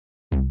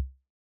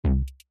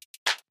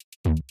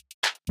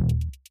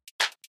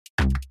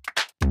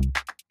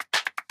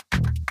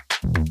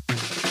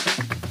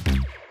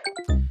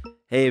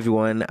Hey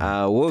everyone,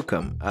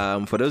 welcome.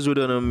 For those who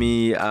don't know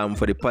me,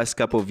 for the past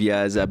couple of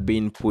years, I've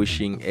been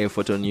pushing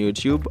effort on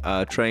YouTube,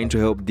 trying to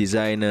help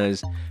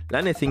designers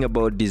learn a thing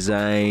about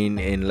design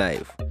and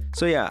life.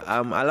 So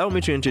allow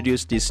me to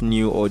introduce this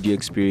new audio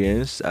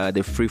experience,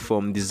 the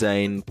Freeform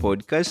Design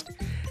podcast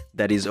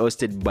that is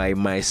hosted by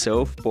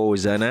myself, Paul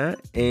Zana.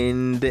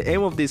 And the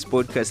aim of this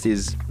podcast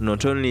is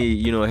not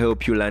only,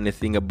 help you learn a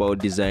thing about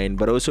design,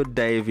 but also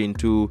dive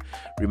into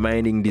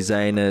reminding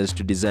designers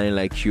to design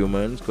like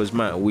humans. Because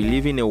we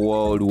live in a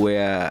world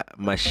where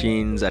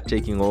machines are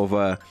taking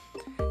over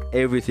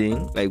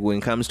everything. Like when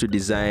it comes to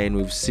design,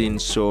 we've seen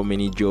so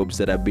many jobs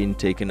that have been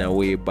taken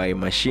away by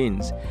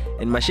machines.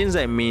 And machines,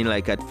 I mean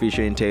like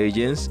artificial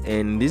intelligence.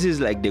 And this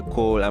is like the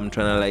call I'm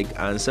trying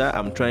to answer.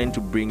 I'm trying to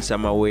bring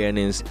some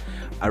awareness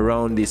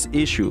around this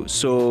issue.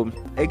 So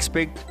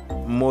expect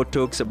more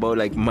talks about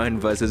like man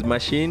versus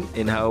machine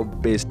and how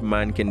best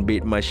man can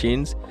beat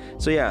machines.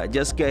 So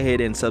just go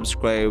ahead and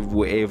subscribe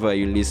wherever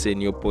you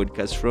listen your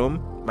podcast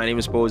from. My name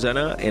is Paul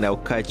Zana, and I'll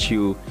catch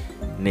you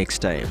next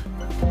time.